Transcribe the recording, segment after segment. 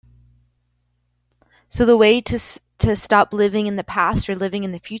So the way to stop living in the past or living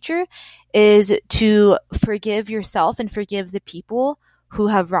in the future is to forgive yourself and forgive the people who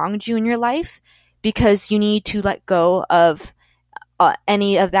have wronged you in your life, because you need to let go of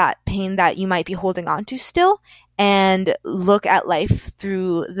any of that pain that you might be holding on to still, and look at life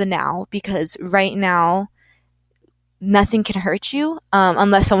through the now, because right now nothing can hurt you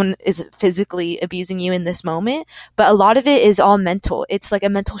unless someone is physically abusing you in this moment. But a lot of it is all mental. It's like a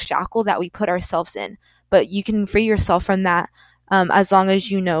mental shackle that we put ourselves in. But you can free yourself from that as long as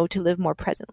you know to live more presently.